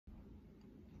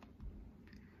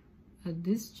At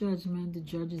this judgment, the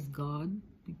judge is God,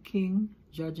 the king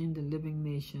judging the living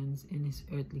nations in his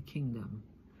earthly kingdom.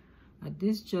 At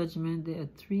this judgment, there are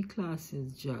three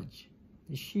classes judge: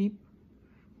 the sheep,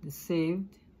 the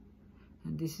saved,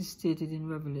 and this is stated in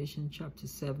Revelation chapter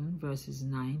 7, verses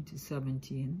 9 to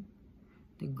 17.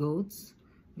 The goats,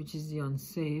 which is the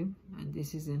unsaved, and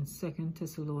this is in 2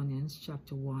 Thessalonians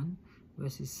chapter 1,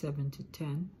 verses 7 to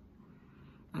 10.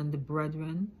 And the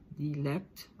brethren, the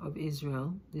elect of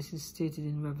Israel, this is stated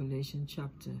in Revelation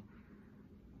chapter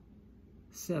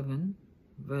 7,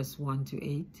 verse 1 to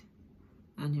 8,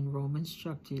 and in Romans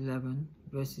chapter 11,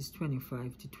 verses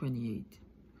 25 to 28.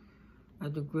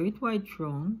 At the great white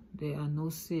throne, there are no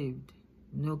saved,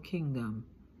 no kingdom.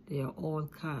 They are all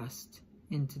cast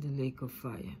into the lake of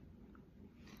fire.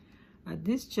 At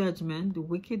this judgment, the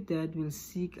wicked dead will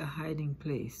seek a hiding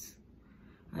place.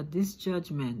 At this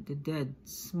judgment, the dead,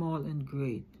 small and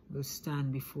great, will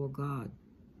stand before God.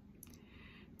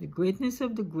 The greatness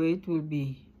of the great will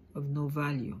be of no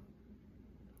value.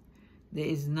 There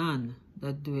is none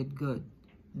that doeth good,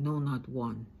 no, not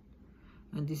one.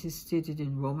 And this is stated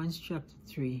in Romans chapter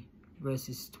 3,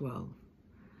 verses 12.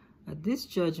 At this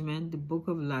judgment, the book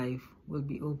of life will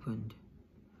be opened.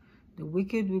 The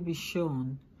wicked will be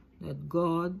shown that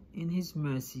God, in his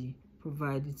mercy,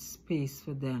 provided space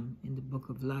for them in the book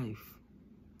of life.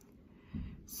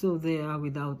 So they are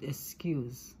without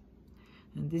excuse.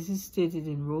 And this is stated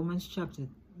in Romans chapter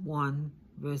 1,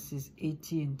 verses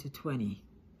 18 to 20.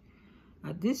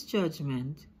 At this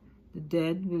judgment, the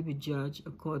dead will be judged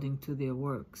according to their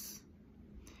works.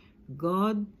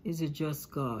 God is a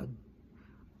just God,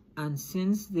 and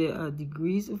since there are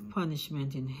degrees of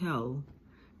punishment in hell,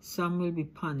 some will be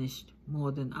punished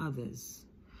more than others.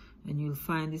 And you'll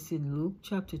find this in Luke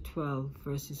chapter 12,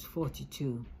 verses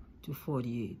 42 to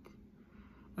 48.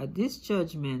 At this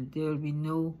judgment, there will be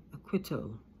no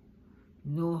acquittal,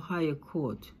 no higher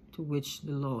court to which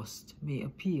the lost may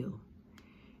appeal.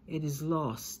 It is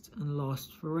lost and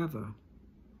lost forever.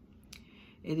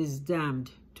 It is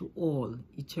damned to all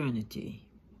eternity,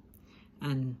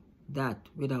 and that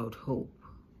without hope.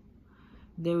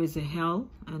 There is a hell,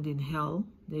 and in hell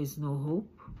there is no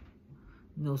hope,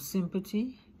 no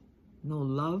sympathy, no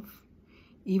love.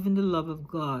 Even the love of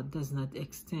God does not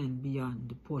extend beyond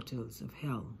the portals of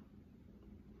hell.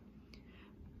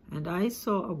 And I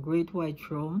saw a great white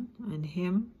throne, and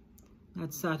him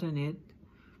that sat on it,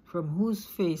 from whose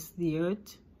face the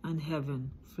earth and heaven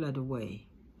fled away,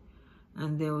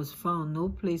 and there was found no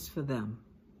place for them,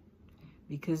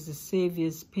 because the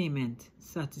Saviour's payment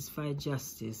satisfied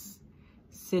justice.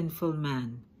 Sinful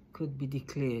man could be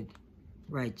declared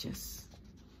righteous.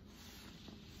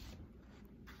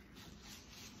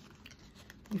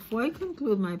 Before I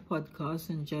conclude my podcast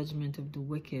on judgment of the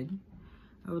wicked,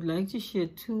 I would like to share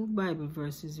two Bible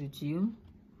verses with you.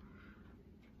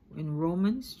 In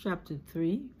Romans chapter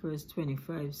 3, verse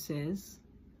 25 says,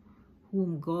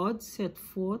 whom God set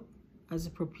forth as a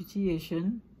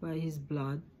propitiation by his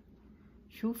blood,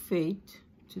 through faith,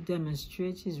 to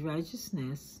demonstrate his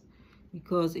righteousness,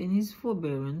 because in his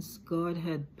forbearance God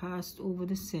had passed over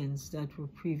the sins that were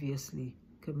previously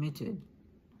committed.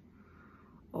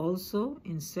 Also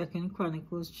in 2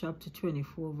 Chronicles chapter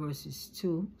 24, verses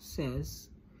 2 says,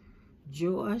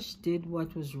 Joash did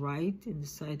what was right in the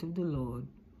sight of the Lord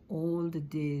all the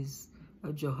days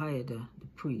of Jehoiada the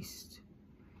priest.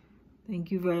 Thank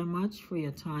you very much for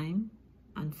your time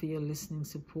and for your listening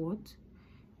support.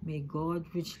 May God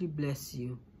richly bless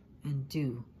you, and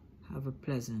do have a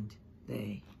pleasant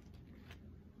day.